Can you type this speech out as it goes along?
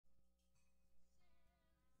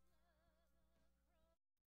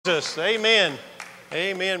Jesus. Amen.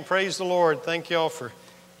 Amen. Praise the Lord. Thank you all for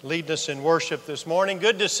leading us in worship this morning.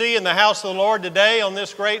 Good to see you in the house of the Lord today on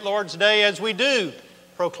this great Lord's Day as we do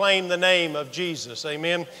proclaim the name of Jesus.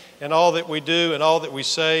 Amen. In all that we do and all that we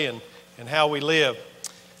say and how we live.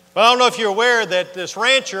 But I don't know if you're aware that this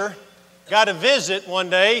rancher got a visit one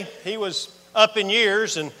day. He was up in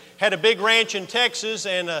years and had a big ranch in Texas,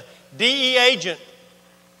 and a DE agent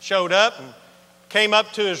showed up and came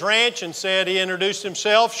up to his ranch and said, he introduced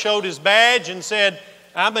himself, showed his badge and said,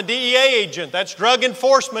 "I'm a DEA agent. That's Drug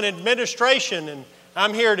Enforcement Administration, and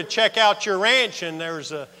I'm here to check out your ranch, and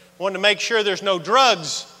wanted to make sure there's no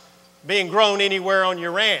drugs being grown anywhere on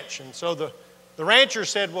your ranch." And so the rancher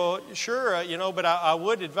said, "Well, sure, but I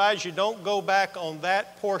would advise you don't go back on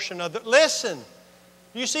that portion of the..." Listen,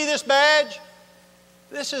 you see this badge?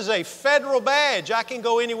 This is a federal badge. I can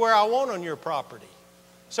go anywhere I want on your property.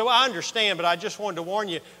 So I understand, but I just wanted to warn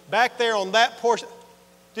you, back there on that portion,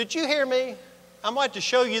 did you hear me? I'm going to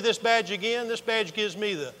show you this badge again. This badge gives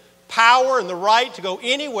me the power and the right to go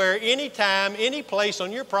anywhere, anytime, any place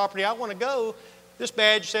on your property I want to go. This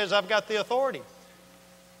badge says I've got the authority.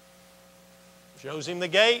 Shows him the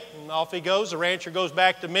gate, and off he goes. The rancher goes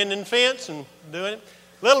back to mending fence and doing it.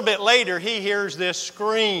 A little bit later, he hears this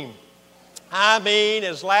scream. I mean,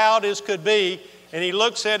 as loud as could be, and he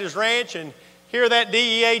looks at his ranch, and here that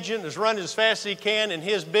DE agent is running as fast as he can, and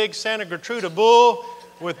his big Santa Gertruda bull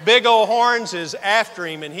with big old horns is after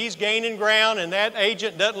him, and he's gaining ground, and that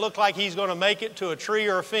agent doesn't look like he's going to make it to a tree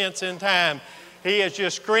or a fence in time. He is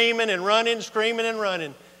just screaming and running, screaming and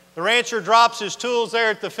running. The rancher drops his tools there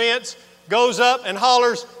at the fence, goes up and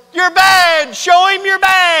hollers, "Your badge! Show him your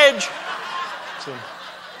badge!"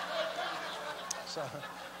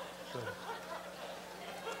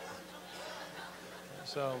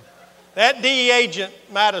 So that DE agent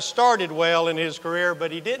might have started well in his career,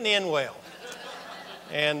 but he didn't end well.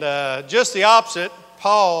 And just the opposite,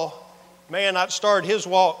 Paul may have not started his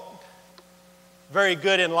walk very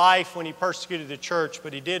good in life when he persecuted the church,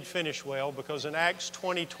 but he did finish well, because in Acts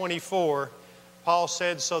 20:24, Paul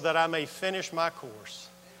said, "So that I may finish my course,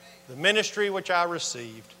 the ministry which I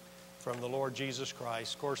received from the Lord Jesus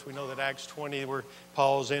Christ." Of course, we know that Acts 20, where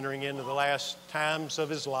Paul's entering into the last times of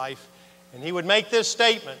his life, and he would make this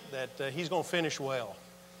statement that he's going to finish well.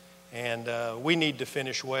 And we need to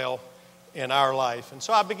finish well in our life. And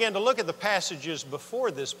so I began to look at the passages before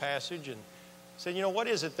this passage and said, what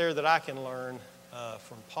is it there that I can learn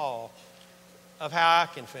from Paul of how I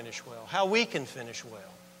can finish well, how we can finish well.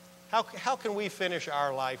 How can we finish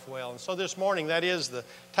our life well? And so this morning, that is the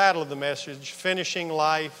title of the message, Finishing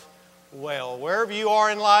Life Well. Wherever you are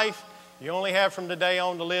in life, you only have from today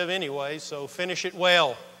on to live anyway, so finish it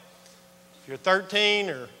well. If you're 13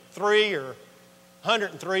 or 3 or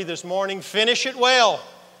 103 this morning, finish it well.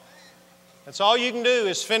 That's all you can do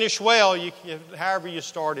is finish well, however you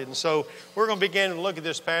started. And so we're going to begin to look at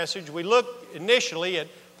this passage. We look initially at,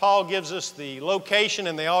 Paul gives us the location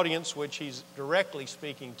and the audience which he's directly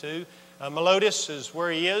speaking to. Miletus is where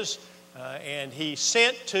he is, and he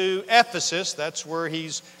sent to Ephesus. That's where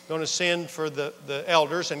he's going to send for the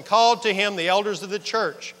elders, and called to him the elders of the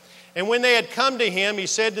church. And when they had come to him, he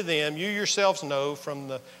said to them, "You yourselves know from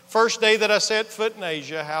the first day that I set foot in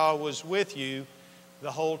Asia how I was with you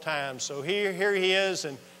the whole time." So here he is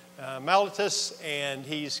in Miletus, and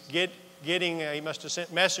he's getting, he must have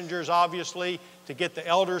sent messengers, obviously, to get the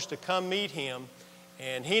elders to come meet him.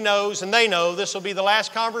 And he knows, and they know, this will be the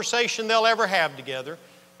last conversation they'll ever have together,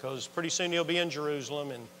 because pretty soon he'll be in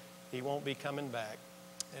Jerusalem and he won't be coming back.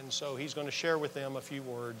 And so he's going to share with them a few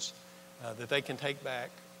words that they can take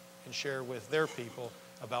back and share with their people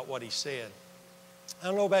about what he said. I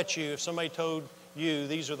don't know about you, if somebody told you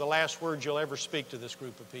these are the last words you'll ever speak to this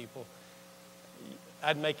group of people,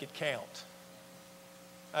 I'd make it count.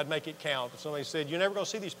 I'd make it count. If somebody said, "You're never going to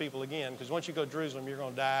see these people again, because once you go to Jerusalem, you're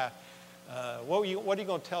going to die," what are you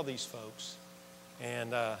going to tell these folks?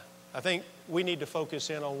 And I think we need to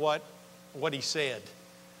focus in on what he said.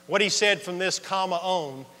 What he said from this comma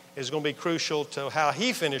on is going to be crucial to how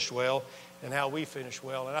he finished well and how we finish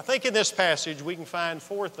well. And I think in this passage we can find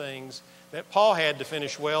 4 things that Paul had to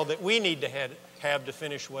finish well that we need to have to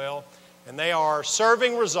finish well. And they are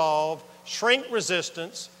serving resolve, shrink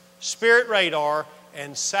resistance, spirit radar,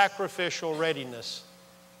 and sacrificial readiness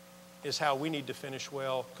is how we need to finish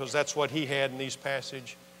well, because that's what he had in these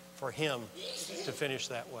passages for him to finish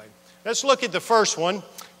that way. Let's look at the first one,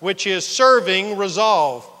 which is serving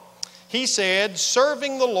resolve. He said,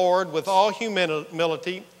 "Serving the Lord with all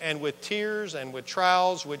humility and with tears and with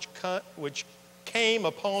trials which came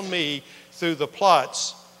upon me through the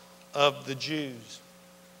plots of the Jews."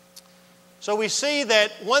 So we see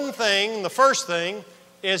that one thing, the first thing,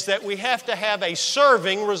 is that we have to have a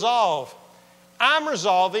serving resolve. I'm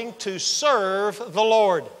resolving to serve the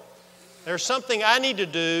Lord. There's something I need to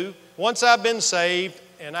do once I've been saved,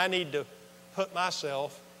 and I need to put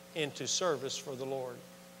myself into service for the Lord.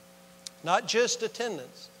 Not just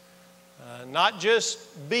attendance, not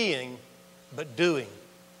just being, but doing.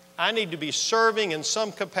 I need to be serving in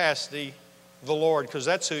some capacity the Lord, because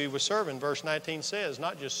that's who he was serving. Verse 19 says,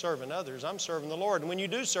 not just serving others, I'm serving the Lord. And when you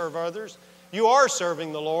do serve others, you are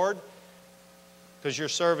serving the Lord, because you're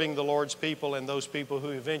serving the Lord's people and those people who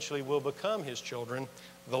eventually will become his children,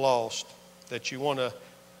 the lost, that you want to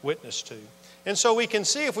witness to. And so we can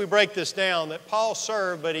see, if we break this down, that Paul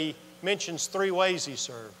served, but he mentions three ways he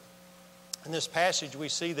served. In this passage, we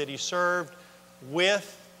see that he served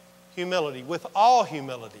with humility, with all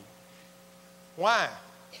humility. Why?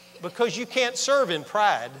 Because you can't serve in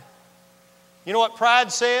pride. You know what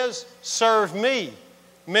pride says? Serve me,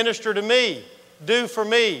 minister to me, do for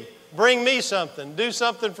me, bring me something, do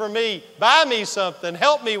something for me, buy me something,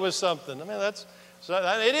 help me with something. I mean,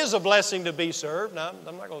 it is a blessing to be served. Now,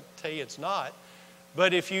 I'm not going to tell you it's not.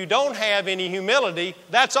 But if you don't have any humility,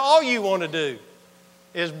 that's all you want to do,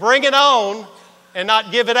 is bring it on and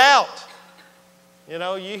not give it out. You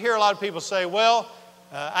know, you hear a lot of people say, well,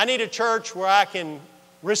 I need a church where I can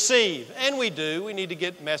receive. And we do. We need to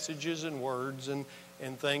get messages and words and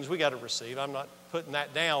things. We got to receive. I'm not putting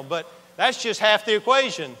that down. But that's just half the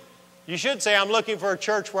equation. You should say, I'm looking for a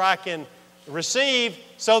church where I can receive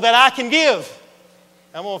so that I can give.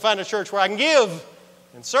 I'm going to find a church where I can give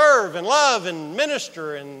and serve and love and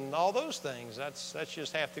minister and all those things. That's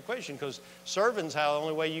just half the equation, because serving's the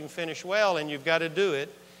only way you can finish well, and you've got to do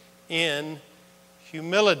it in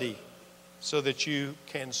humility so that you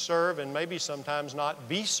can serve and maybe sometimes not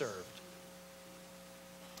be served.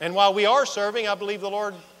 And while we are serving, I believe the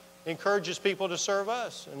Lord encourages people to serve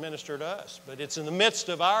us and minister to us. But it's in the midst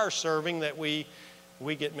of our serving that we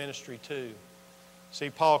get ministry too. See,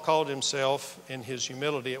 Paul called himself, in his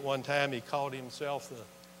humility at one time, he called himself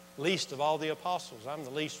the least of all the apostles. I'm the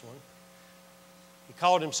least one. He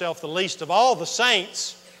called himself the least of all the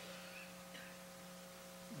saints,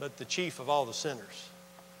 but the chief of all the sinners.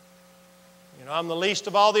 You know, I'm the least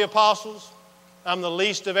of all the apostles. I'm the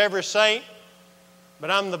least of every saint, but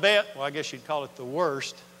I'm the best, well, I guess you'd call it the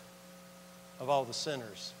worst of all the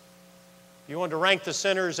sinners. If you want to rank the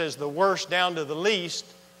sinners as the worst down to the least,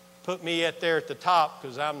 put me there at the top,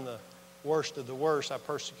 because I'm the worst of the worst. I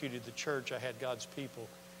persecuted the church. I had God's people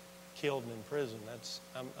killed and in prison.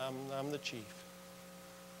 I'm the chief.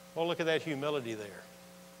 Well, look at that humility there.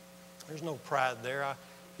 There's no pride there.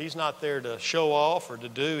 He's not there to show off or to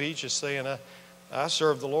do. He's just saying, I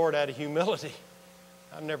serve the Lord out of humility.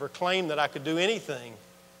 I've never claimed that I could do anything.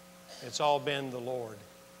 It's all been the Lord.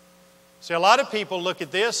 See, a lot of people look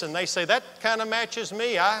at this and they say, that kind of matches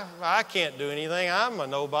me. I can't do anything. I'm a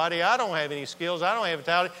nobody. I don't have any skills. I don't have a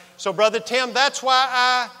talent. So, Brother Tim, that's why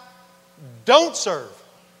I don't serve.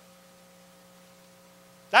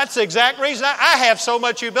 That's the exact reason I have so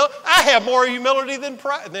much humility. I have more humility than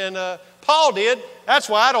Paul did. That's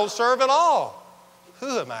why I don't serve at all.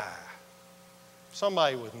 Who am I?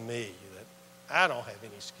 Somebody with me that I don't have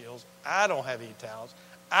any skills. I don't have any talents.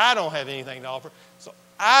 I don't have anything to offer. So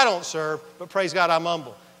I don't serve, but praise God, I'm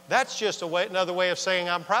humble. That's just another way of saying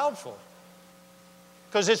I'm proudful.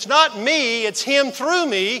 Because it's not me, it's Him through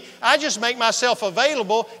me. I just make myself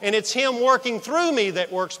available, and it's Him working through me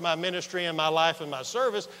that works my ministry and my life and my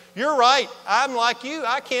service. You're right. I'm like you.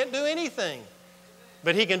 I can't do anything.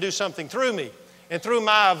 But He can do something through me. And through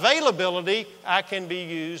my availability, I can be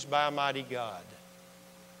used by a mighty God.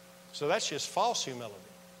 So that's just false humility.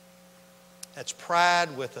 That's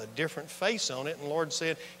pride with a different face on it. And the Lord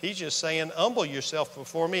said, He's just saying, humble yourself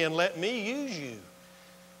before me and let me use you.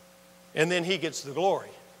 And then He gets the glory.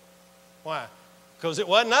 Why? Because it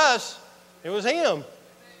wasn't us. It was Him.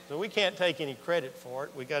 So we can't take any credit for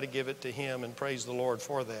it. We got to give it to Him and praise the Lord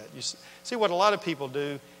for that. You see, what a lot of people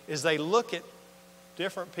do is they look at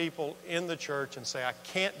different people in the church and say, I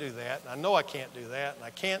can't do that, and I know I can't do that, and I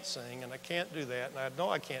can't sing, and I can't do that, and I know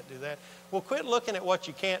I can't do that. Well, quit looking at what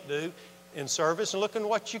you can't do in service and looking at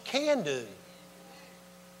what you can do.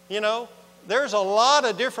 You know, there's a lot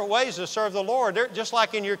of different ways to serve the Lord. Just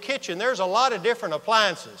like in your kitchen, there's a lot of different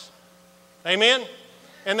appliances. Amen?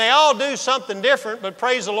 And they all do something different, but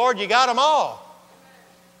praise the Lord, you got them all.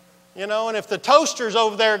 You know, and if the toaster's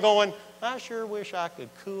over there going, I sure wish I could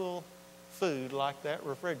cool food like that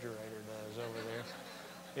refrigerator does over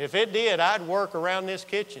there. If it did, I'd work around this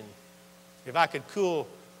kitchen. If I could cool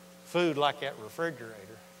food like that refrigerator,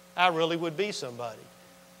 I really would be somebody.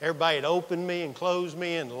 everybody would open me and close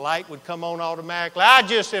me and the light would come on automatically.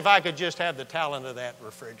 If I could just have the talent of that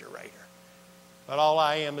refrigerator. But all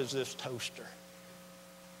I am is this toaster.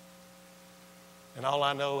 And all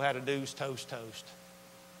I know how to do is toast.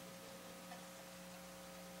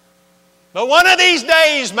 But one of these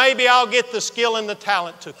days, maybe I'll get the skill and the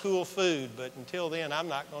talent to cool food. But until then, I'm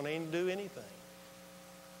not going to do anything.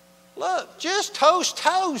 Look, just toast.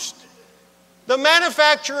 The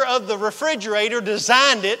manufacturer of the refrigerator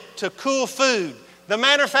designed it to cool food. The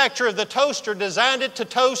manufacturer of the toaster designed it to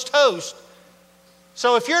toast.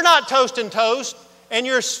 So if you're not toasting toast and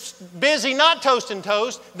you're busy not toasting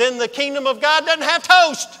toast, then the kingdom of God doesn't have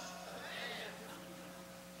toast.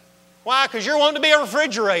 Why? Because you're wanting to be a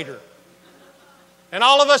refrigerator. And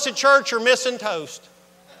all of us at church are missing toast.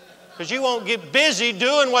 Because you won't get busy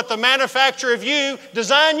doing what the manufacturer of you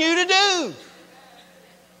designed you to do.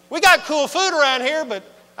 We got cool food around here, but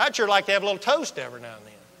I'd sure like to have a little toast every now and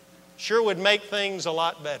then. Sure would make things a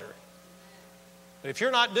lot better. But if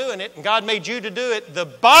you're not doing it, and God made you to do it, the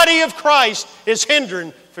body of Christ is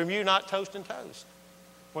hindering from you not toasting toast.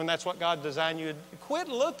 When that's what God designed you to do. Quit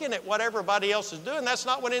looking at what everybody else is doing. That's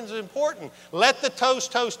not what is important. Let the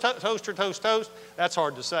toaster toast. That's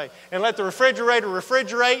hard to say. And let the refrigerator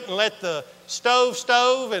refrigerate, and let the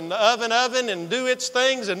stove and the oven and do its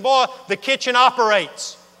things. And boy, the kitchen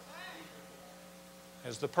operates.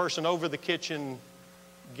 As the person over the kitchen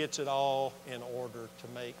gets it all in order to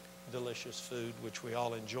make delicious food, which we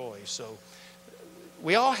all enjoy. So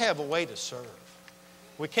we all have a way to serve.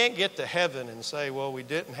 We can't get to heaven and say, well, we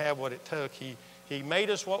didn't have what it took. He made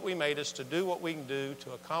us what we made us to do what we can do,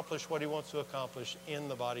 to accomplish what He wants to accomplish in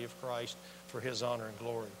the body of Christ for His honor and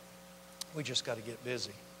glory. We just got to get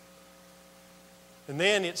busy. And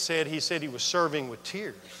then He said He was serving with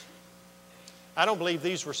tears. I don't believe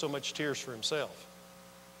these were so much tears for Himself.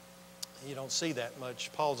 You don't see that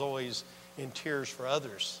much. Paul's always in tears for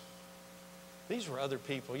others. These were other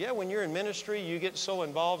people. Yeah, when you're in ministry, you get so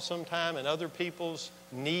involved sometime in other people's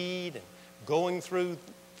need and going through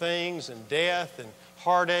things and death and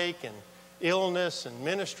heartache and illness and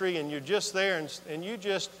ministry, and you're just there and you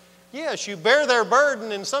just, yes, you bear their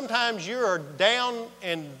burden, and sometimes you are down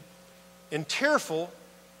and tearful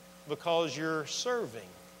because you're serving.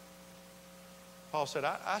 Paul said,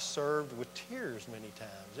 I served with tears many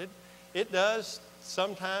times. It does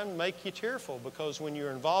sometimes make you tearful, because when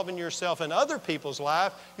you're involving yourself in other people's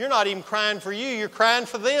life, you're not even crying for you, you're crying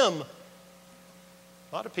for them.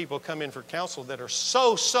 A lot of people come in for counsel that are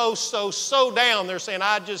so down. They're saying,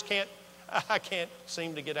 I can't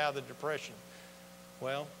seem to get out of the depression.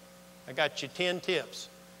 Well, I got you 10 tips.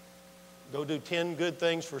 Go do 10 good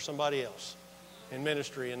things for somebody else in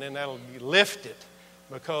ministry, and then that'll lift it,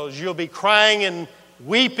 because you'll be crying and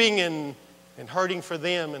weeping and hurting for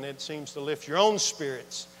them, and it seems to lift your own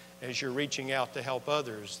spirits as you're reaching out to help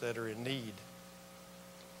others that are in need.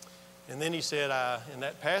 And then he said, in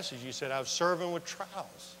that passage, he said, I was serving with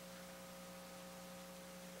trials.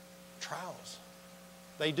 Trials.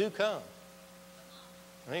 They do come.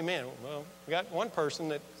 Amen. Well, we got one person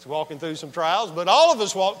that's walking through some trials, but all of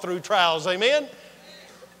us walk through trials. Amen.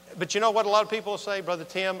 But you know what a lot of people say, Brother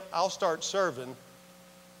Tim, I'll start serving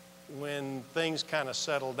when things kind of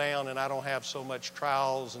settle down and I don't have so much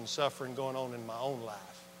trials and suffering going on in my own life.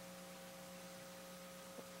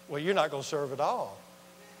 Well, you're not going to serve at all.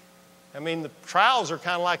 I mean, the trials are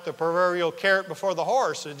kind of like the proverbial carrot before the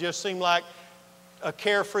horse. It just seemed like a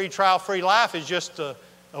carefree, trial-free life is just a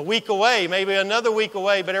week away, maybe another week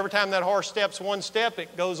away, but every time that horse steps one step,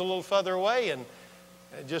 it goes a little further away, and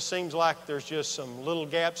it just seems like there's just some little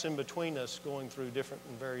gaps in between us going through different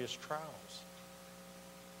and various trials.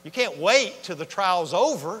 You can't wait till the trial's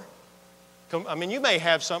over. I mean, you may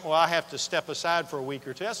have something, well, I have to step aside for a week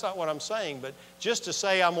or two. That's not what I'm saying. But just to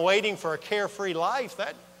say I'm waiting for a carefree life,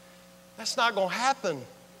 that's not going to happen.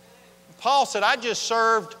 Paul said, I just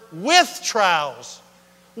served with trials,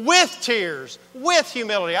 with tears, with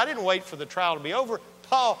humility. I didn't wait for the trial to be over.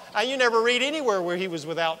 Paul, you never read anywhere where he was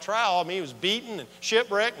without trial. I mean, he was beaten and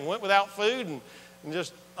shipwrecked and went without food and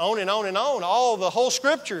just on and on and on. All the whole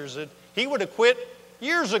scriptures that he would have quit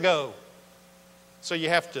years ago. So you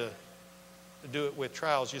have to do it with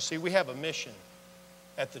trials. You see, we have a mission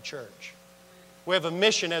at the church. We have a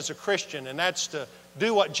mission as a Christian, and that's to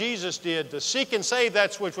do what Jesus did, to seek and save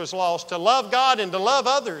that which was lost, to love God and to love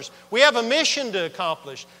others. We have a mission to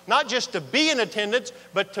accomplish, not just to be in attendance,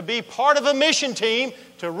 but to be part of a mission team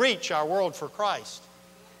to reach our world for Christ.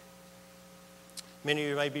 Many of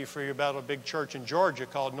you may be familiar about a big church in Georgia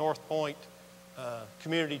called North Point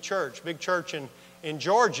Community Church, big church in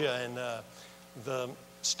Georgia, and the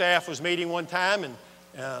staff was meeting one time, and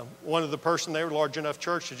One of the person there, large enough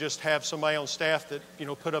church to just have somebody on staff that,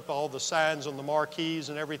 put up all the signs on the marquees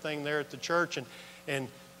and everything there at the church. And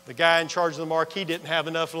the guy in charge of the marquee didn't have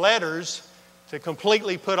enough letters to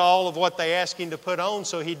completely put all of what they asked him to put on,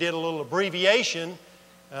 so he did a little abbreviation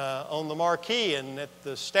on the marquee. And at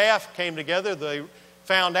the staff came together, they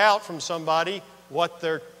found out from somebody what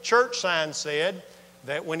their church sign said,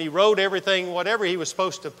 that when he wrote everything, whatever he was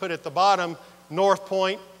supposed to put at the bottom, North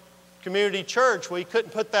Point Community Church. Well, he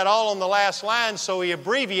couldn't put that all on the last line, so he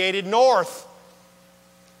abbreviated North.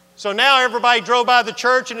 So now everybody drove by the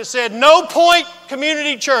church and it said, No Point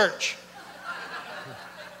Community Church.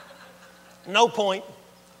 No Point.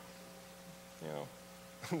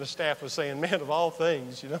 The staff was saying, man, of all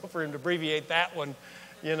things, for him to abbreviate that one,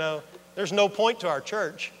 there's no point to our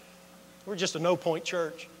church. We're just a no-point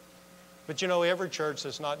church. But every church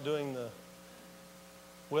that's not doing the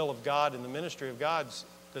will of God and the ministry of God,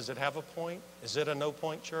 does it have a point? Is it a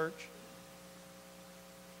no-point church?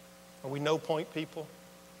 Are we no-point people?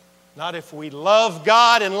 Not if we love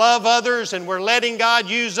God and love others and we're letting God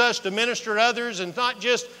use us to minister to others and not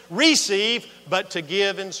just receive, but to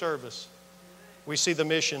give in service. We see the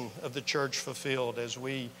mission of the church fulfilled as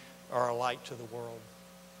we are a light to the world.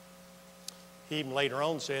 He even later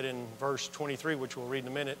on said in verse 23, which we'll read in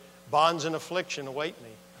a minute, bonds and affliction await me.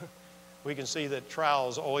 We can see that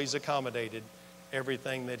trials always accommodated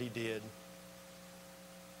everything that he did.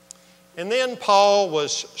 And then Paul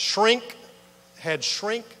had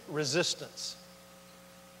shrink resistance.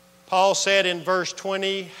 Paul said in verse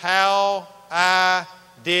 20, how I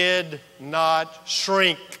did not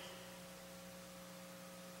shrink.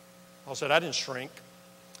 Paul said, I didn't shrink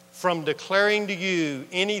from declaring to you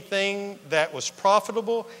anything that was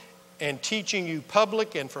profitable and teaching you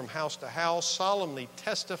public and from house to house, solemnly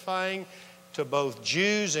testifying to both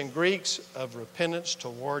Jews and Greeks of repentance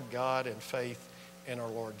toward God and faith in our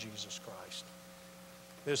Lord Jesus Christ.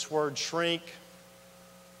 This word shrink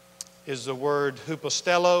is the word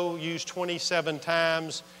hupostello, used 27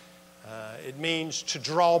 times. It means to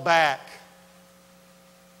draw back.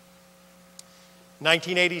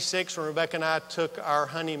 1986, when Rebecca and I took our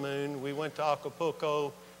honeymoon, we went to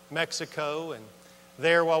Acapulco, Mexico, and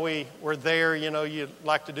there, while we were there, you'd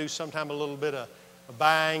like to do sometime a little bit of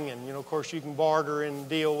buying, and of course you can barter and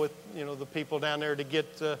deal with the people down there to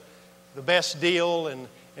get the best deal,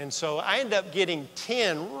 and so I ended up getting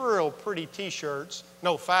 10 real pretty t-shirts,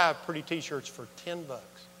 5 pretty t-shirts for $10.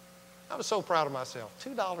 I was so proud of myself.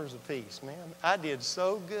 $2 a piece, man. I did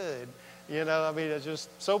so good. I was just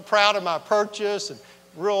so proud of my purchase, and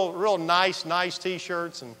real nice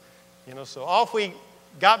t-shirts, and so off we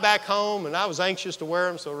got back home, and I was anxious to wear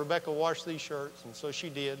them, so Rebecca washed these shirts, and so she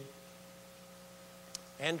did,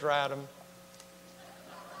 and dried them.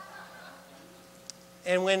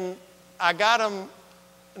 And when I got them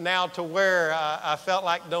now to wear, I felt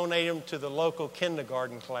like donating them to the local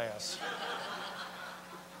kindergarten class.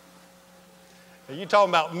 You talking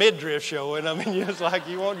about midriff showing? It's like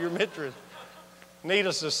you want your midriff.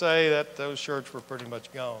 Needless to say that those shirts were pretty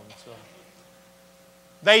much gone. So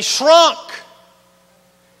they shrunk.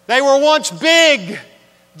 They were once big,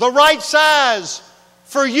 the right size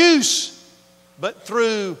for use, but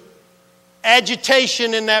through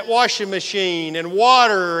agitation in that washing machine and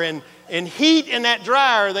water and heat in that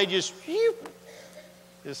dryer, they just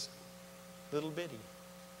little bitty.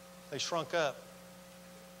 They shrunk up.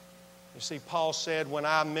 You see, Paul said, when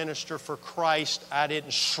I minister for Christ, I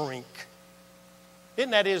didn't shrink.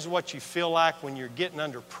 Isn't that what you feel like when you're getting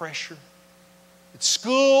under pressure? At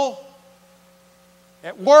school,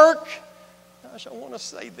 at work. Gosh, I want to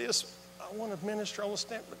say this. I want to minister. I want to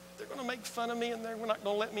stand, but they're going to make fun of me, and they're not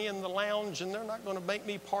going to let me in the lounge, and they're not going to make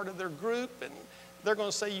me part of their group, and they're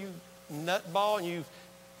going to say, you nutball, and you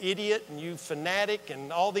idiot, and you fanatic,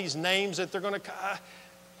 and all these names that they're going to...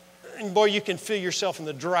 And boy, you can feel yourself in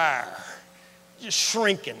the dryer, just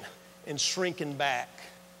shrinking and shrinking back.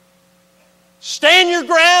 Stand your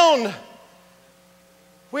ground.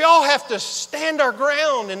 We all have to stand our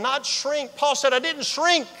ground and not shrink. Paul said, I didn't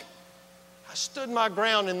shrink. I stood my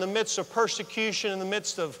ground in the midst of persecution, in the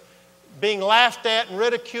midst of being laughed at and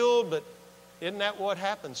ridiculed, but isn't that what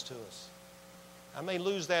happens to us? I may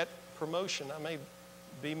lose that promotion. I may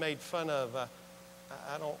be made fun of.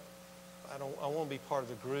 I want to be part of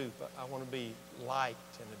the group. I want to be liked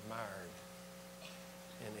and admired.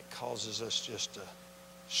 And it causes us just to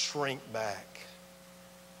shrink back.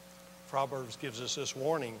 Proverbs gives us this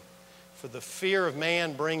warning. For the fear of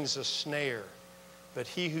man brings a snare, but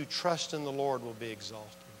he who trusts in the Lord will be exalted.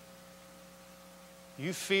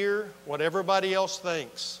 You fear what everybody else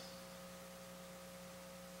thinks.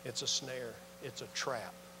 It's a snare. It's a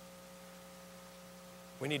trap.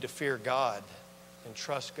 We need to fear God and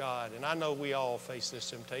trust God. And I know we all face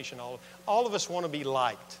this temptation. All of us want to be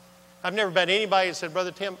liked. I've never met anybody that said,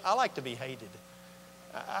 Brother Tim, I like to be hated.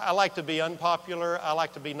 I like to be unpopular. I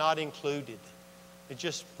like to be not included. It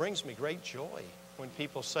just brings me great joy when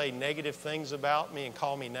people say negative things about me and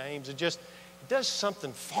call me names. It does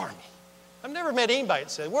something for me. I've never met anybody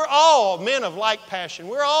that said, we're all men of like passion.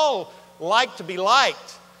 We're all like to be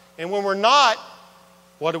liked. And when we're not,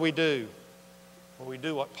 what do? Well, we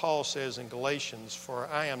do what Paul says in Galatians, for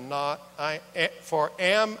am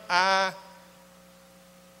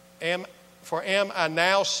I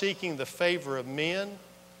now seeking the favor of men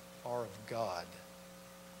or of God?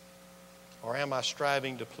 Or am I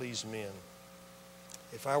striving to please men?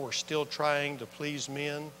 If I were still trying to please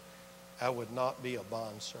men, I would not be a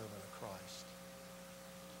bondservant of Christ.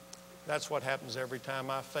 That's what happens every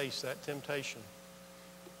time I face that temptation.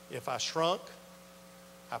 If I shrunk,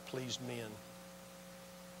 I pleased men.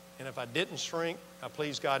 And if I didn't shrink, I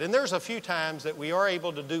pleased God. And there's a few times that we are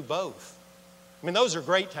able to do both. I mean, those are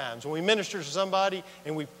great times when we minister to somebody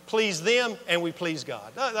and we please them and we please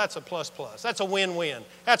God. That's a plus. That's a win-win.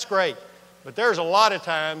 That's great. But there's a lot of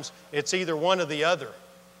times it's either one or the other.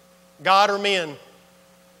 God or men. I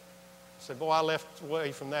said, boy, I left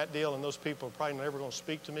away from that deal and those people are probably never going to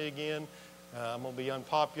speak to me again. I'm going to be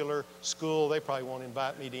unpopular. School, they probably won't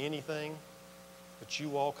invite me to anything. But you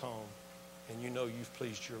walk home and you know you've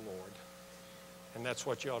pleased your Lord. And that's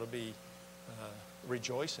what you ought to be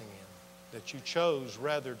rejoicing in. That you chose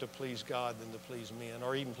rather to please God than to please men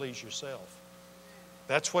or even please yourself.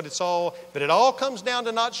 That's what it's all, but it all comes down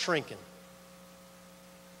to not shrinking.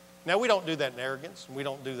 Now, we don't do that in arrogance, and we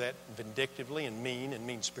don't do that vindictively and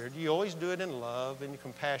mean-spirited. You always do it in love and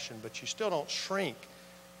compassion, but you still don't shrink.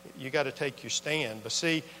 You got to take your stand. But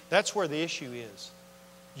see, that's where the issue is.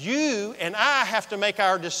 You and I have to make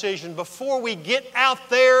our decision before we get out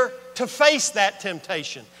there to face that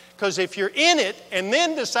temptation. Because if you're in it and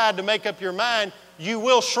then decide to make up your mind, you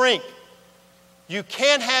will shrink. You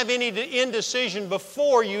can't have any indecision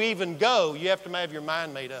before you even go. You have to have your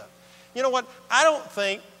mind made up. You know what? I don't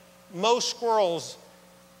think most squirrels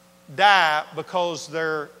die because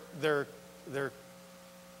they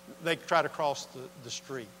try to cross the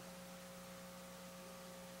street.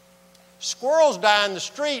 Squirrels die in the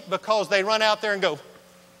street because they run out there and go.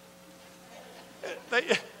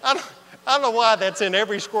 I don't know why that's in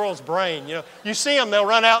every squirrel's brain. You know, you see them, they'll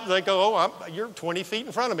run out and they go, oh, you're 20 feet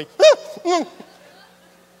in front of me.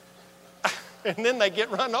 And then they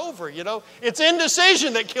get run over, you know. It's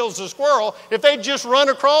indecision that kills the squirrel. If they'd just run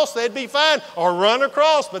across, they'd be fine. Or run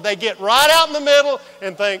across, but they get right out in the middle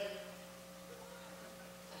and think.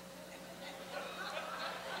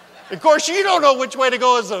 Of course, you don't know which way to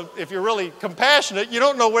go if you're really compassionate. You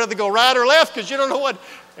don't know whether to go right or left because you don't know what.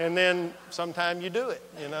 And then sometime you do it,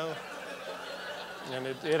 you know. And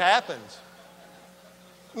it happens.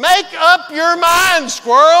 Make up your mind,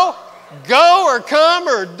 squirrel. Go or come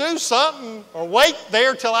or do something or wait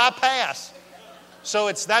there till I pass.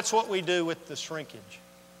 So that's what we do with the shrinkage.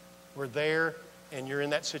 We're there and you're in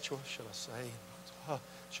that situation. Should I say?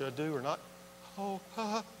 Should I do or not?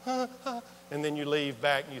 And then you leave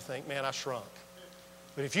back and you think, man, I shrunk.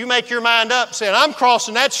 But if you make your mind up saying, I'm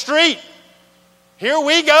crossing that street. Here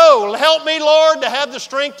we go. Help me, Lord, to have the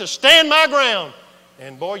strength to stand my ground.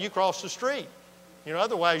 And boy, you cross the street. You know,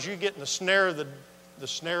 otherwise you get in the snare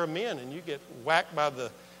of men and you get whacked by the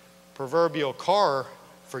proverbial car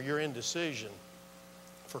for your indecision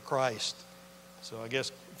for Christ. So I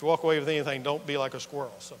guess if you walk away with anything, don't be like a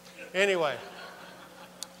squirrel. So anyway.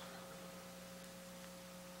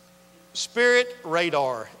 Spirit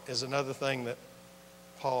radar is another thing that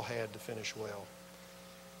Paul had to finish well.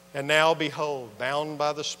 And now behold, bound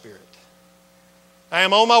by the Spirit, I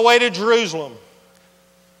am on my way to Jerusalem,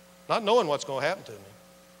 not knowing what's going to happen to me.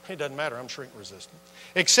 It doesn't matter, I'm shrink resistant.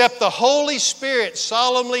 Except the Holy Spirit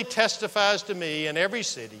solemnly testifies to me in every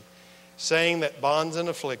city, saying that bonds and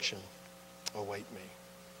affliction await me.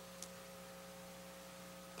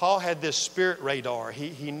 Paul had this spirit radar.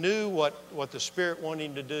 He knew what the Spirit wanted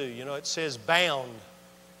him to do. You know, it says bound,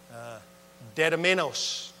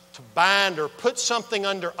 dedamenos, to bind or put something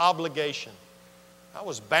under obligation. I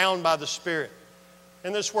was bound by the Spirit.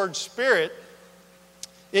 And this word Spirit,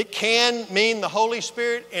 it can mean the Holy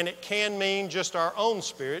Spirit and it can mean just our own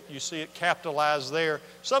spirit. You see it capitalized there.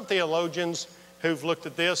 Some theologians who've looked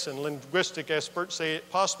at this and linguistic experts say it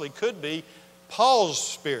possibly could be Paul's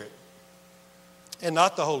spirit and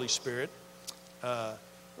not the Holy Spirit.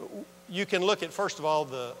 You can look at, first of all,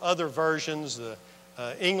 the other versions, the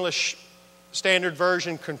English Standard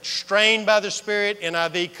Version, constrained by the Spirit,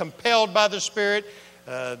 NIV, compelled by the Spirit.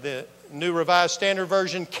 The New Revised Standard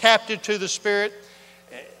Version, captive to the Spirit.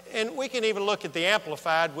 And we can even look at the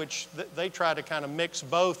Amplified, which they try to kind of mix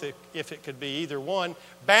both, if it could be either one.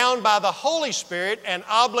 Bound by the Holy Spirit and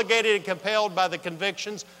obligated and compelled by the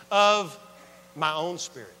convictions of my own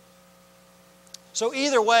spirit. So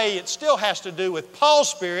either way, it still has to do with Paul's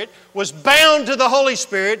spirit was bound to the Holy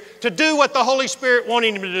Spirit to do what the Holy Spirit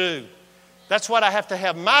wanted him to do. That's what I have to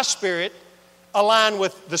have my spirit align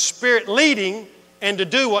with the Spirit leading and to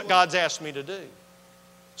do what God's asked me to do.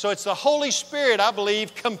 So it's the Holy Spirit, I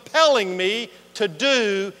believe, compelling me to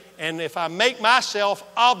do, and if I make myself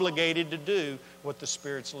obligated to do what the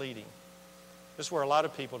Spirit's leading. This is where a lot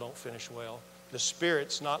of people don't finish well. The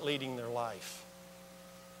Spirit's not leading their life.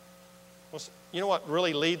 You know what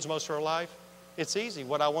really leads most of our life? It's easy,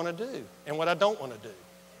 what I want to do and what I don't want to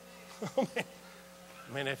do.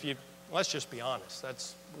 I mean, let's just be honest.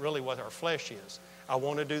 That's really what our flesh is. I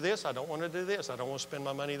want to do this. I don't want to do this. I don't want to spend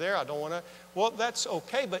my money there. I don't want to. Well, that's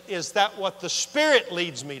okay, but is that what the Spirit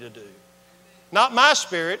leads me to do? Not my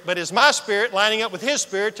spirit, but is my spirit lining up with His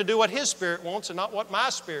Spirit to do what His Spirit wants and not what my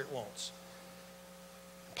spirit wants?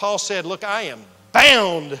 Paul said, look, I am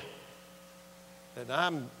bound and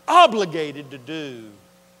I'm obligated to do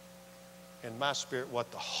in my spirit what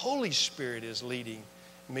the Holy Spirit is leading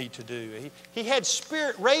me to do. He had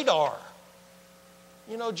spirit radar.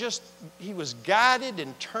 You know, he was guided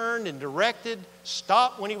and turned and directed,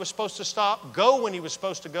 stop when he was supposed to stop, go when he was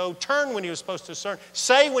supposed to go, turn when he was supposed to turn,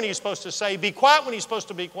 say when he was supposed to say, be quiet when he's supposed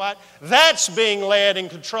to be quiet. That's being led and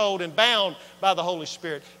controlled and bound by the Holy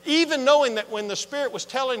Spirit. Even knowing that when the Spirit was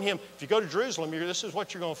telling him, if you go to Jerusalem, this is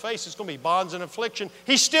what you're going to face, it's going to be bonds and affliction,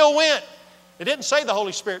 he still went. It didn't say the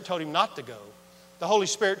Holy Spirit told him not to go. The Holy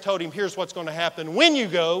Spirit told him, here's what's going to happen when you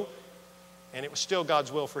go, and it was still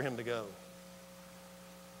God's will for him to go.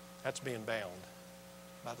 That's being bound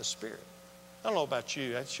by the Spirit. I don't know about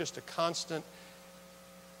you. That's just a constant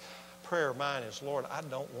prayer of mine is, Lord, I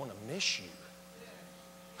don't want to miss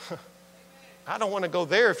you. I don't want to go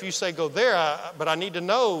there if you say go there, but I need to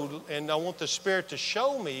know, and I want the Spirit to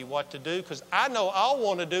show me what to do because I know I'll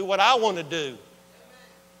want to do what I want to do.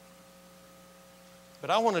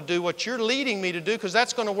 But I want to do what you're leading me to do because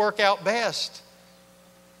that's going to work out best.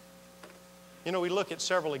 You know, we look at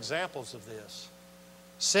several examples of this.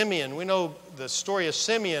 Simeon, we know the story of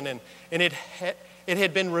Simeon, and it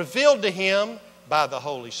had been revealed to him by the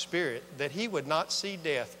Holy Spirit that he would not see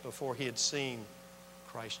death before he had seen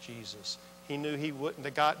Christ Jesus. He knew he wouldn't.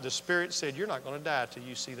 The Spirit said, you're not going to die till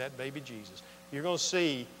you see that baby Jesus. You're going to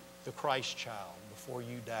see the Christ child before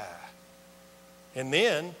you die. And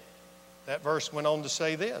then that verse went on to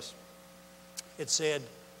say this. It said,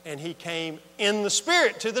 and he came in the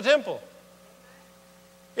Spirit to the temple.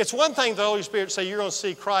 It's one thing the Holy Spirit say you're going to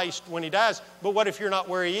see Christ when He dies, but what if you're not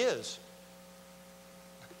where He is?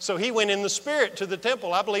 So he went in the Spirit to the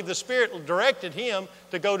temple. I believe the Spirit directed him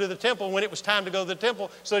to go to the temple when it was time to go to the temple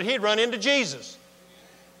so that he'd run into Jesus.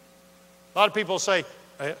 A lot of people say,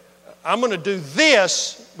 I'm going to do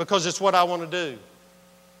this because it's what I want to do.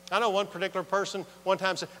 I know one particular person one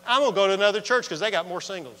time said, I'm going to go to another church because they got more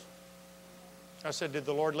singles. I said, did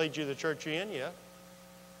the Lord lead you to the church you're in? Yeah.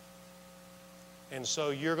 And so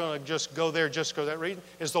you're going to just go there just for that reason?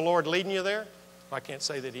 Is the Lord leading you there? Well, I can't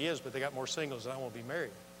say that He is, but they got more singles and I won't be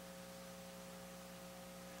married.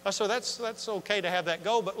 So that's okay to have that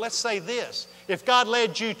goal, but let's say this. If God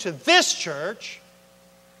led you to this church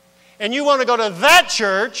and you want to go to that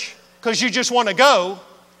church because you just want to go,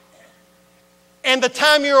 and the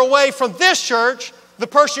time you're away from this church, the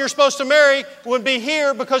person you're supposed to marry would be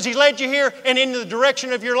here because He led you here and in the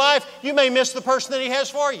direction of your life, you may miss the person that He has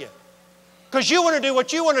for you. Because you want to do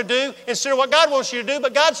what you want to do instead of what God wants you to do,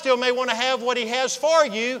 but God still may want to have what He has for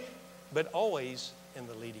you, but always in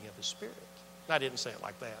the leading of His Spirit. I didn't say it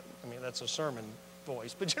like that. I mean, that's a sermon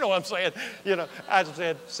voice, but you know what I'm saying? You know, I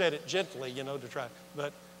said it gently, you know, to try.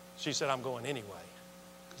 But she said, I'm going anyway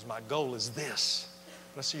because my goal is this.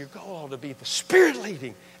 But I said, your goal ought to be the Spirit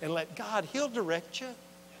leading and let God, He'll direct you.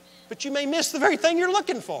 But you may miss the very thing you're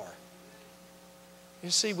looking for. You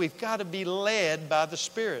see, we've got to be led by the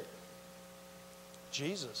Spirit.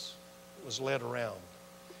 Jesus was led around.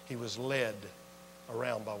 He was led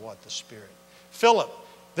around by what? The Spirit. Philip,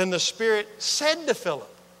 then the Spirit said to Philip.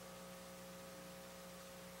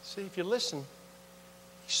 See, if you listen,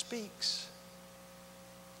 He speaks.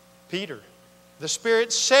 Peter, the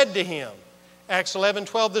Spirit said to him. Acts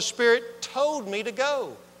 11:12, the Spirit told me to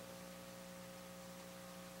go.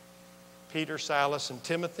 Peter, Silas, and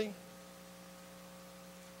Timothy,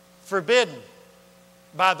 forbidden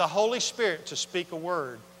by the Holy Spirit to speak a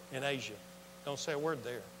word in Asia. Don't say a word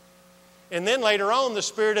there. And then later on, the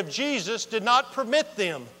Spirit of Jesus did not permit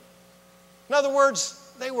them In other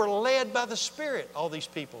words, they were led by the Spirit, all these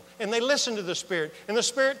people. And they listened to the Spirit. And the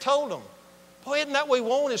Spirit told them, boy, isn't that what we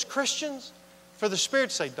want as Christians? For the Spirit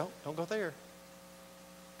to say, don't go there.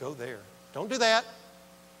 Go there. Don't do that.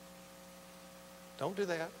 Don't do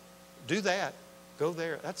that. Do that. Go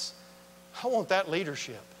there. I want that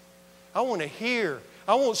leadership. I want to hear.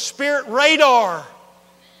 I want Spirit radar.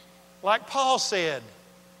 Like Paul said,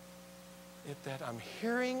 that I'm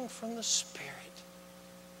hearing from the Spirit.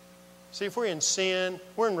 See, if we're in sin,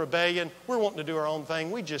 we're in rebellion, we're wanting to do our own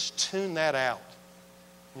thing, we just tune that out.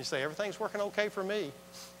 And you say, everything's working okay for me.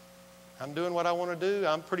 I'm doing what I want to do.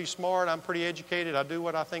 I'm pretty smart. I'm pretty educated. I do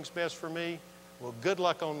what I think's best for me. Well, good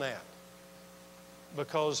luck on that.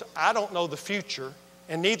 Because I don't know the future,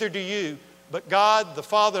 and neither do you. But God, the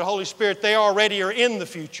Father, the Holy Spirit, they already are in the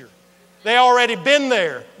future. They already been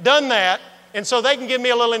there, done that. And so they can give me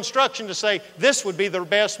a little instruction to say, this would be the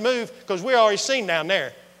best move because we already seen down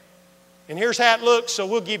there. And here's how it looks, so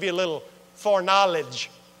we'll give you a little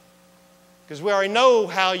foreknowledge. Because we already know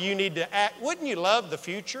how you need to act. Wouldn't you love the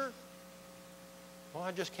future? Well,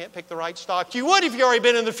 I just can't pick the right stock. You would if you already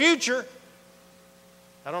been in the future.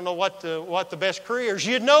 I don't know what the best career is.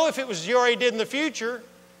 You'd know if it was you already did in the future.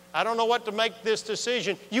 I don't know what to make this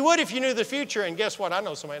decision. You would if you knew the future. And guess what? I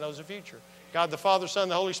know somebody knows the future. God the Father, Son,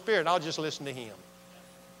 the Holy Spirit. I'll just listen to Him.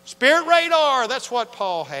 Spirit radar. That's what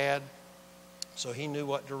Paul had. So he knew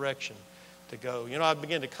what direction to go. You know, I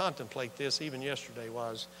began to contemplate this even yesterday while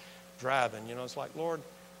I was driving. You know, it's like, Lord,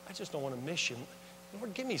 I just don't want to miss You.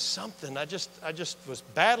 Lord, give me something. I just was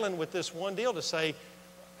battling with this one deal to say,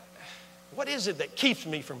 what is it that keeps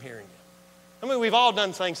me from hearing You? I mean, we've all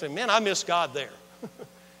done things saying, man, I miss God there.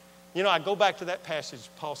 You know, I go back to that passage.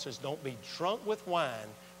 Paul says, don't be drunk with wine,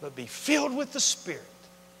 but be filled with the Spirit.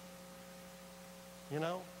 You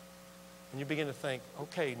know? And you begin to think,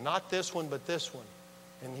 okay, not this one, but this one.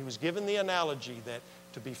 And he was given the analogy that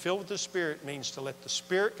to be filled with the Spirit means to let the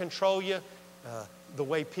Spirit control you the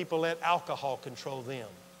way people let alcohol control them.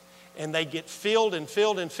 And they get filled and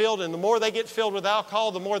filled and filled. And the more they get filled with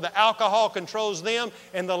alcohol, the more the alcohol controls them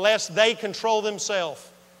and the less they control themselves.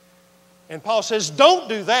 And Paul says, don't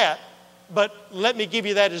do that, but let me give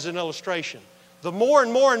you that as an illustration. The more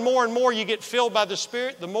and more and more and more you get filled by the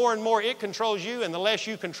Spirit, the more and more it controls you and the less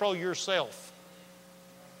you control yourself.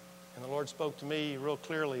 And the Lord spoke to me real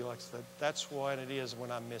clearly like that. That's what it is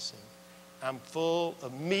when I'm missing. I'm full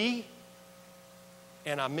of me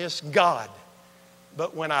and I miss God.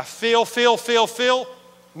 But when I feel,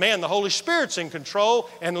 man, the Holy Spirit's in control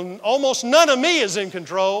and almost none of me is in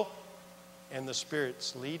control. And the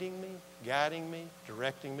Spirit's leading me, guiding me,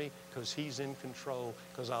 directing me because He's in control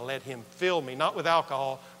because I let Him fill me, not with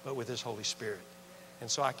alcohol, but with His Holy Spirit.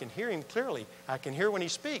 And so I can hear Him clearly. I can hear when He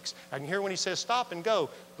speaks. I can hear when He says stop and go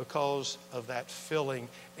because of that filling.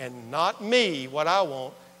 And not me, what I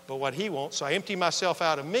want, but what He wants. So I empty myself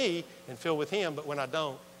out of me and fill with Him. But when I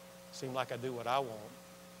don't, it seems like I do what I want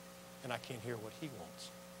and I can't hear what He wants.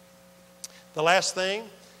 The last thing,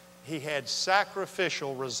 he had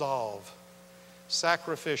sacrificial resolve.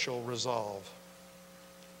 Sacrificial resolve.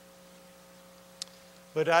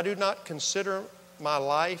 But I do not consider my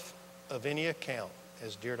life of any account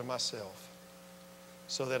as dear to myself,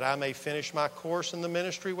 so that I may finish my course in the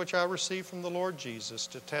ministry which I received from the Lord Jesus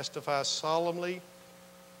to testify solemnly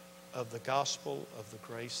of the gospel of the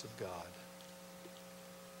grace of God.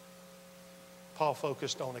 Paul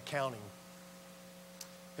focused on accounting.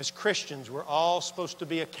 As Christians, we're all supposed to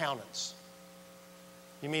be accountants.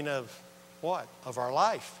 You mean of what? Of our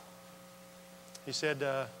life. He said,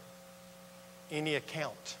 any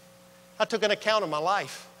account. I took an account of my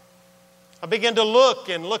life. I began to look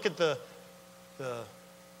at the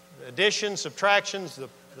additions, subtractions, the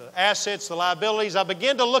assets, the liabilities. I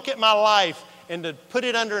began to look at my life and to put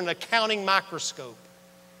it under an accounting microscope.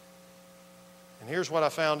 And here's what I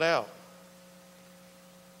found out.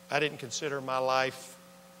 I didn't consider my life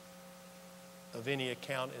of any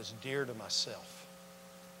account as dear to myself.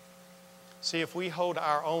 See, if we hold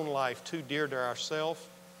our own life too dear to ourselves,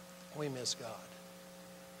 we miss God.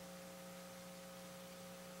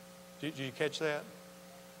 Did you catch that?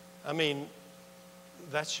 I mean,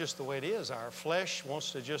 that's just the way it is. Our flesh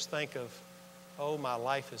wants to just think of, oh, my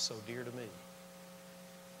life is so dear to me.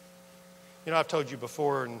 You know, I've told you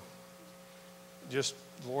before, and just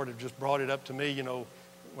the Lord had just brought it up to me, you know,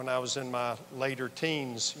 when I was in my later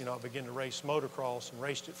teens, you know, I began to race motocross and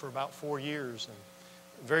raced it for about 4 years. And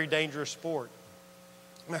very dangerous sport.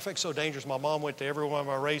 Matter of fact, so dangerous, my mom went to every one of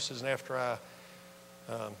my races, and after I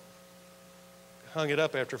hung it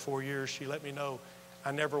up after 4 years, she let me know,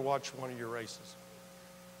 I never watched one of your races.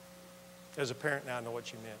 As a parent now, I know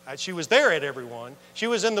what you meant. She was there at every one. She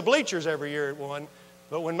was in the bleachers every year at one.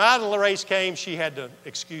 But when my race came, she had to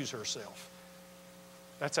excuse herself.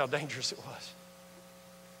 That's how dangerous it was.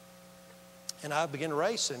 And I began to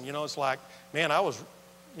race, and, it's like, man,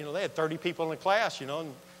 they had 30 people in the class,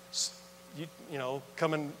 and,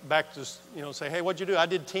 coming back to, say, hey, what'd you do? I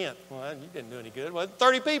did 10th. Well, you didn't do any good. Well,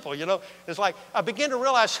 30 people, It's like, I began to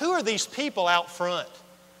realize, who are these people out front?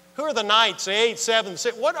 Who are the 9ths, the 8th,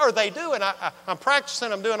 7th, 6th? What are they doing? I'm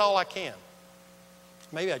practicing, I'm doing all I can.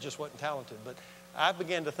 Maybe I just wasn't talented, but I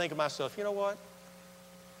began to think of myself, you know what?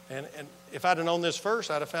 And if I'd have known this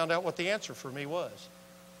first, I'd have found out what the answer for me was.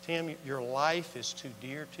 Tim, your life is too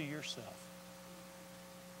dear to yourself.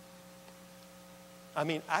 I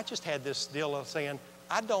mean, I just had this deal of saying,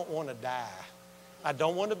 I don't want to die. I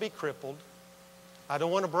don't want to be crippled. I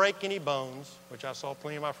don't want to break any bones, which I saw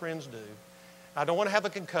plenty of my friends do. I don't want to have a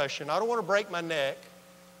concussion. I don't want to break my neck.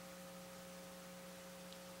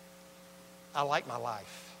 I like my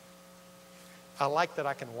life. I like that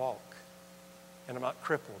I can walk and I'm not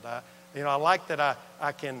crippled. I like that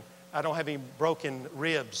I don't have any broken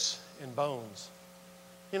ribs and bones.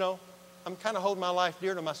 I'm kind of holding my life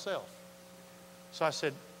dear to myself. So I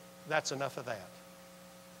said, that's enough of that.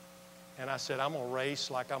 And I said, I'm going to race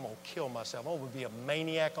like I'm going to kill myself. I'm going to be a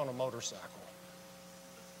maniac on a motorcycle.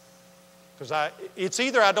 Because it's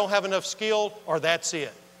either I don't have enough skill or that's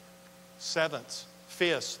it. 7ths,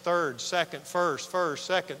 5ths, 3rd, 2nd, 1st,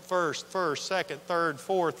 2nd, 1st, 2nd, 3rd,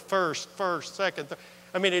 4th, 1st, 2nd.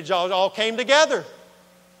 I mean, it all came together.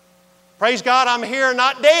 Praise God, I'm here,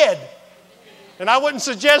 not dead. And I wouldn't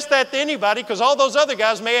suggest that to anybody because all those other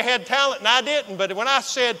guys may have had talent and I didn't. But when I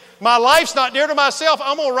said, my life's not dear to myself,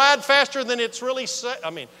 I'm going to ride faster than it's really safe. I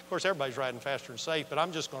mean, of course, everybody's riding faster and safe, but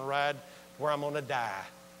I'm just going to ride where I'm going to die.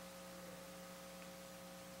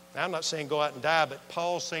 Now, I'm not saying go out and die, but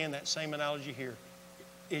Paul's saying that same analogy here.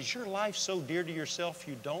 Is your life so dear to yourself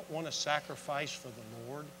you don't want to sacrifice for the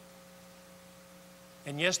Lord?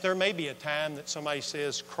 And yes, there may be a time that somebody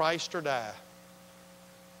says, Christ or die.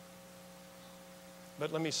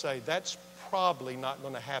 But let me say, that's probably not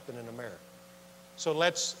going to happen in America. So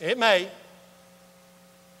it may.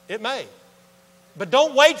 But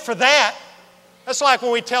don't wait for that. That's like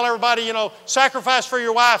when we tell everybody, sacrifice for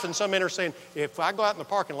your wife, and some men are saying, if I go out in the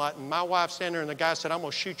parking lot and my wife's standing there and the guy said, I'm going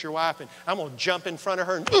to shoot your wife and I'm going to jump in front of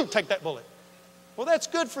her and take that bullet. Well, that's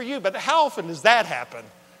good for you, but how often does that happen?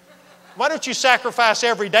 Why don't you sacrifice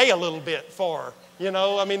every day a little bit for her?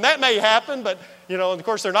 That may happen, but, and of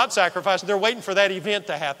course they're not sacrificing. They're waiting for that event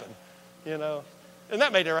to happen, And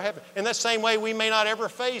that may never happen. In that same way, we may not ever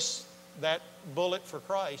face that bullet for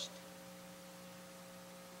Christ.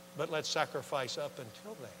 But let's sacrifice up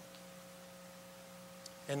until that.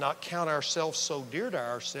 And not count ourselves so dear to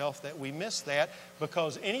ourselves that we miss that,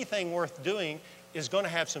 because anything worth doing is going to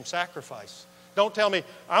have some sacrifice. Don't tell me,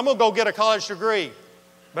 I'm going to go get a college degree,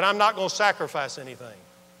 but I'm not going to sacrifice anything.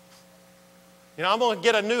 I'm going to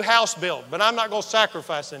get a new house built, but I'm not going to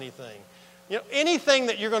sacrifice anything. Anything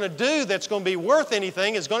that you're going to do that's going to be worth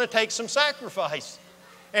anything is going to take some sacrifice.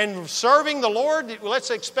 And serving the Lord, let's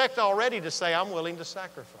expect already to say, I'm willing to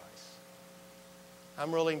sacrifice.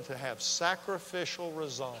 I'm willing to have sacrificial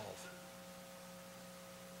resolve.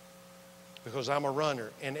 Because I'm a runner,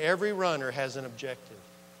 and every runner has an objective.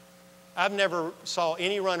 I've never saw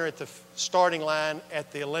any runner at the starting line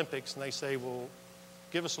at the Olympics, and they say, well,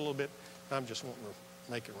 give us a little bit. I'm just wanting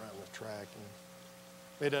to make it around the track.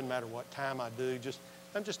 And it doesn't matter what time I do.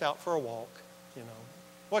 I'm just out for a walk,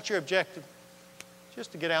 What's your objective?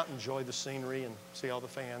 Just to get out and enjoy the scenery and see all the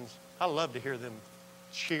fans. I love to hear them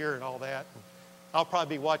cheer and all that. And I'll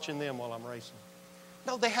probably be watching them while I'm racing.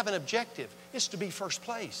 No, they have an objective. It's to be first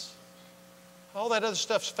place. All that other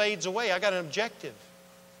stuff fades away. I got an objective.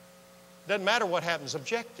 Doesn't matter what happens,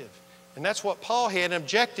 objective. And that's what Paul had, an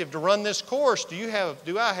objective to run this course. Do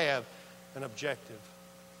I have an objective?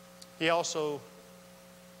 He also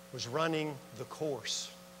was running the course.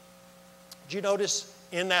 Did you notice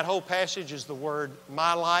in that whole passage is the word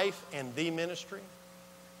my life and the ministry?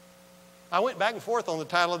 I went back and forth on the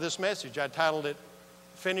title of this message. I titled it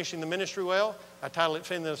Finishing the Ministry Well. I titled it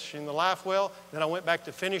Finishing the Life Well. Then I went back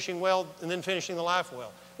to Finishing Well and then Finishing the Life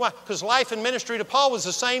Well. Why? Because life and ministry to Paul was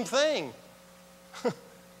the same thing.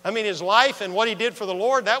 His life and what he did for the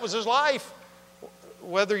Lord, that was his life.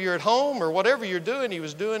 Whether you're at home or whatever you're doing, he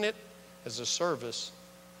was doing it as a service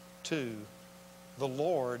to the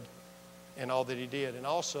Lord and all that he did. And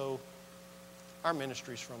also, our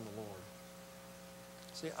ministry is from the Lord.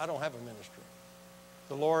 See, I don't have a ministry.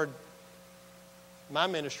 The Lord, my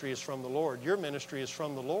ministry is from the Lord. Your ministry is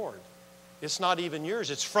from the Lord. It's not even yours.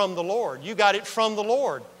 It's from the Lord. You got it from the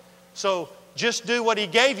Lord. So just do what He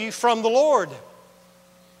gave you from the Lord.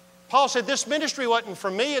 Paul said, this ministry wasn't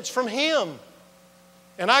from me, it's from Him.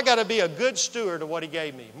 And I got to be a good steward of what He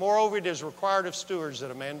gave me. Moreover, it is required of stewards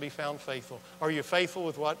that a man be found faithful. Are you faithful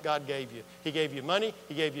with what God gave you? He gave you money,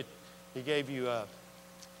 He gave you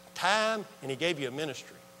time, and He gave you a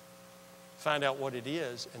ministry. Find out what it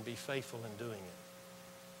is and be faithful in doing it.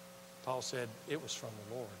 Paul said it was from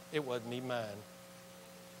the Lord. It wasn't even mine.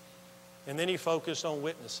 And then he focused on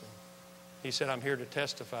witnessing. He said, I'm here to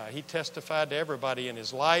testify. He testified to everybody in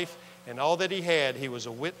his life, and all that he had, he was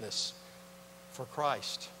a witness for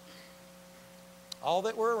Christ. All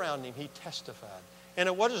that were around him, he testified.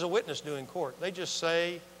 And what does a witness do in court? They just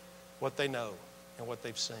say what they know and what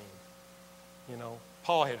they've seen. You know,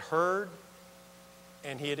 Paul had heard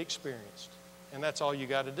and he had experienced. And that's all you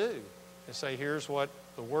got to do, is say, here's what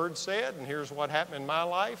the Word said, and here's what happened in my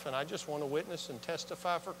life, and I just want to witness and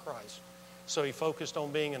testify for Christ. So he focused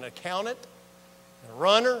on being an accountant, a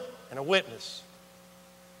runner, and a witness.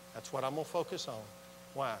 That's what I'm going to focus on.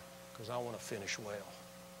 Why? Because I want to finish well.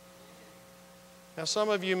 Now, some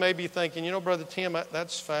of you may be thinking, you know, Brother Tim,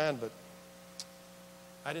 that's fine, but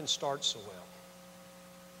I didn't start so well.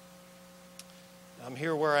 I'm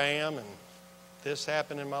here where I am, and this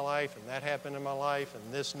happened in my life, and that happened in my life,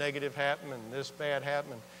 and this negative happened, and this bad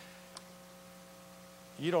happened.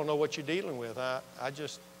 You don't know what you're dealing with. I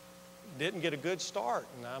just didn't get a good start.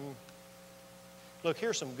 And look,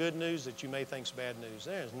 here's some good news that you may think is bad news.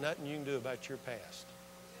 There's nothing you can do about your past.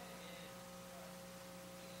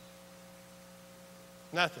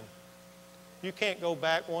 Nothing. You can't go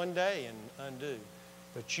back one day and undo.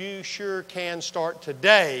 But you sure can start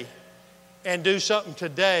today and do something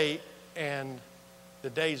today, and the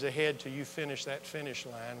days ahead till you finish that finish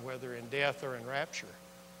line, whether in death or in rapture.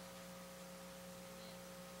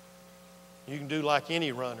 You can do like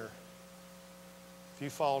any runner. If you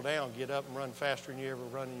fall down, get up and run faster than you ever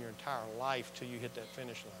run in your entire life till you hit that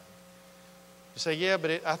finish line. You say, yeah,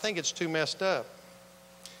 but I think it's too messed up.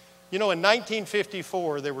 You know, in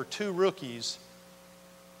 1954, there were two rookies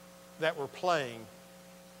that were playing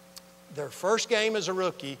their first game as a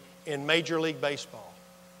rookie in Major League Baseball.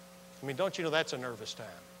 I mean, don't you know that's a nervous time?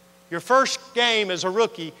 Your first game as a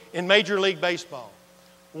rookie in Major League Baseball.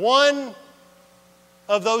 One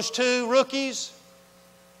of those two rookies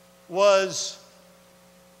was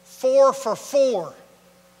 4 for 4.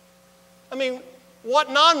 I mean, what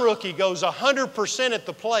non-rookie goes 100% at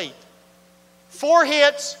the plate? 4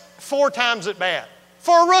 hits, 4 times at bat.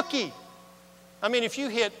 For a rookie. I mean, if you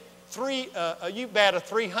hit you bat a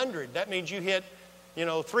 300, that means you hit,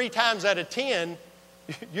 3 times out of 10,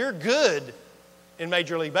 you're good in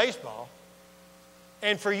Major League Baseball.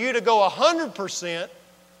 And for you to go 100%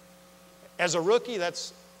 as a rookie,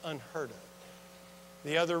 that's unheard of.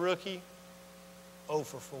 The other rookie, 0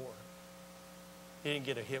 for 4. He didn't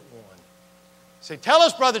get a hit one. Say, tell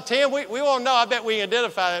us, Brother Tim, we want to know. I bet we can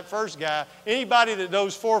identify that first guy. Anybody that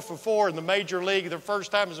goes 4 for 4 in the Major League their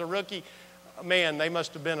first time as a rookie, man, they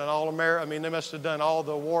must have been an All-American. I mean, they must have done all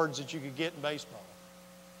the awards that you could get in baseball.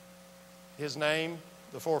 His name,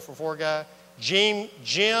 the 4 for 4 guy, Jim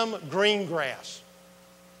Greengrass.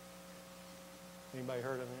 Anybody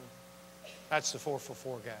heard of him? That's the 4 for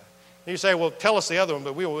 4 guy. And you say, well, tell us the other one,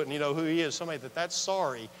 but we wouldn't know who he is. Somebody that's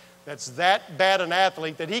sorry, that's that bad an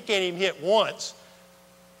athlete that he can't even hit once.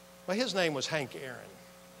 Well, his name was Hank Aaron.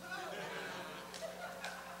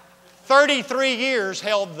 33 years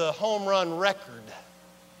held the home run record.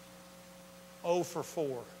 0 for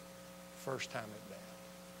 4, first time at bat.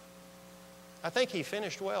 I think he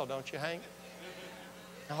finished well, don't you, Hank?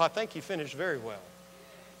 No, I think he finished very well.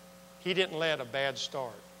 He didn't let a bad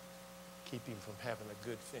start keep him from having a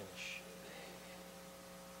good finish.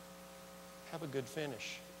 Have a good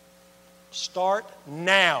finish. Start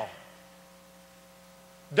now.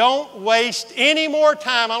 Don't waste any more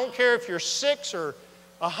time. I don't care if you're 6 or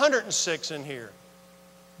 106 in here.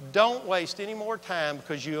 Don't waste any more time,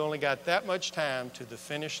 because you only got that much time to the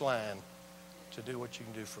finish line to do what you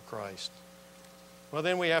can do for Christ. Well,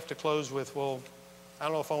 then we have to close with, well, I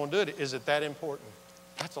don't know if I want to do it. Is it that important?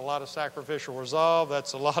 That's a lot of sacrificial resolve.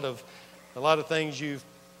 That's a lot of things you've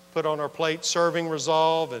put on our plate. Serving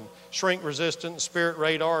resolve and shrink resistant, spirit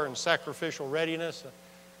radar, and sacrificial readiness.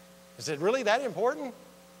 Is it really that important?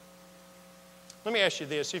 Let me ask you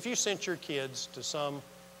this. If you sent your kids to some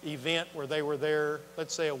event where they were there,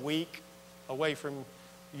 let's say a week away from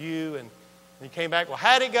you, and you came back, well,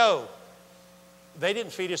 how'd it go? They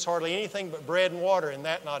didn't feed us hardly anything but bread and water, and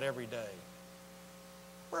that not every day.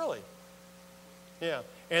 Really? Yeah.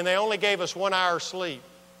 And they only gave us 1 hour sleep.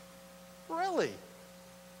 Really?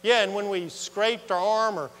 Yeah, and when we scraped our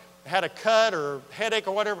arm or had a cut or headache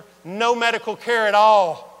or whatever, no medical care at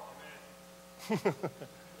all.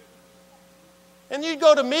 And you'd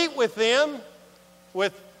go to meet with them.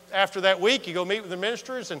 After that week, you go meet with the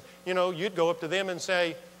ministers, and you'd go up to them and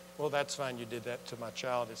say, well, that's fine, you did that to my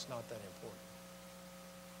child, it's not that important.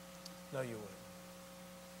 No, you wouldn't.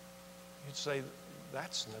 You'd say,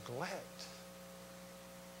 that's neglect.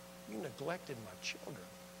 You neglected my children.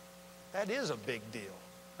 That is a big deal.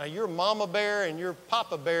 Now, your mama bear and your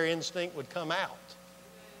papa bear instinct would come out.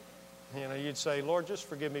 You'd say, Lord, just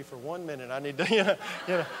forgive me for 1 minute. I need to,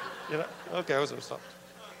 okay, I was going to stop.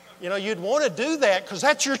 You'd want to do that because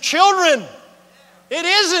that's your children. It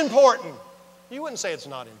is important. You wouldn't say it's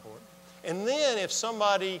not important. And then if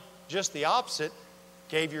somebody, just the opposite,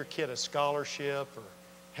 gave your kid a scholarship or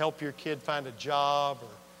help your kid find a job or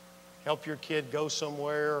help your kid go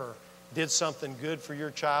somewhere or did something good for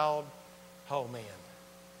your child, oh man,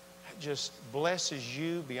 that just blesses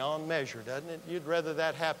you beyond measure, doesn't it? You'd rather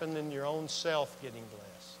that happen than your own self getting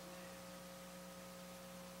blessed.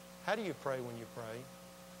 How do you pray when you pray?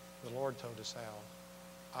 The Lord told us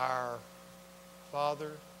how. Our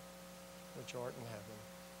Father, which art in heaven.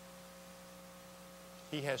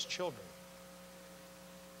 He has children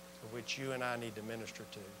for which you and I need to minister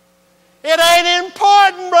to. It ain't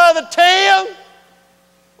important, Brother Tim.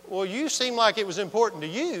 Well, you seem like it was important to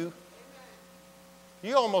you.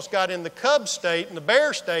 You almost got in the Cub state and the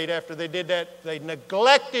Bear state after they did that. They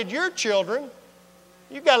neglected your children.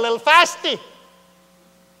 You got a little feisty.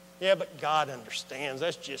 Yeah, but God understands.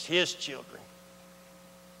 That's just His children.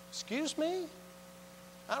 Excuse me?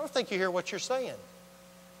 I don't think you hear what you're saying.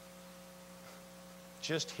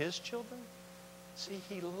 Just His children? See,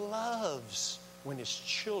 He loves when His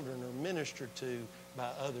children are ministered to by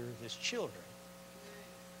other of His children.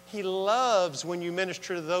 He loves when you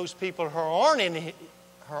minister to those people who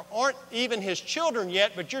aren't even His children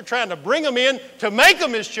yet, but you're trying to bring them in to make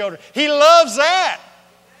them His children. He loves that.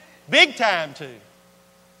 Big time too.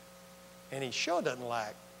 And He sure doesn't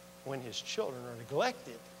like when His children are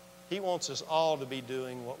neglected. He wants us all to be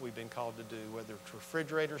doing what we've been called to do, whether it's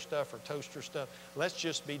refrigerator stuff or toaster stuff. Let's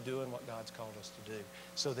just be doing what God's called us to do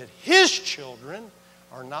so that His children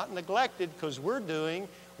are not neglected because we're doing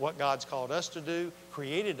what God's called us to do,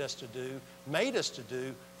 created us to do, made us to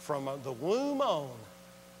do from the womb on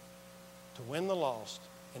to win the lost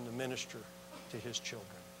and to minister to His children.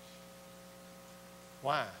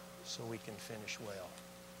 Why? So we can finish well.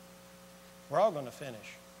 We're all going to finish.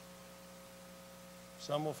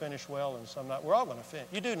 Some will finish well and some not. We're all going to finish.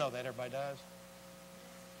 You do know that everybody dies.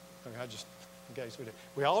 Okay, in case we do.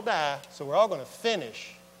 We all die, so we're all going to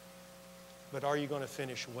finish. But are you going to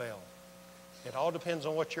finish well? It all depends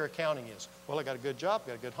on what your accounting is. Well, I got a good job,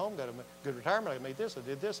 got a good home, got a good retirement, I made this, I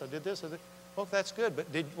did this, I did this, I did. Well, that's good, but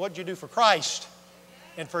what did you do for Christ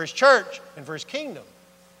and for His church and for His kingdom?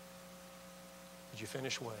 Did you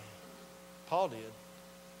finish well? Paul did.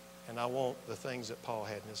 And I want the things that Paul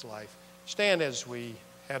had in his life. Stand as we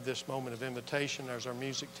have this moment of invitation as our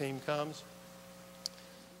music team comes.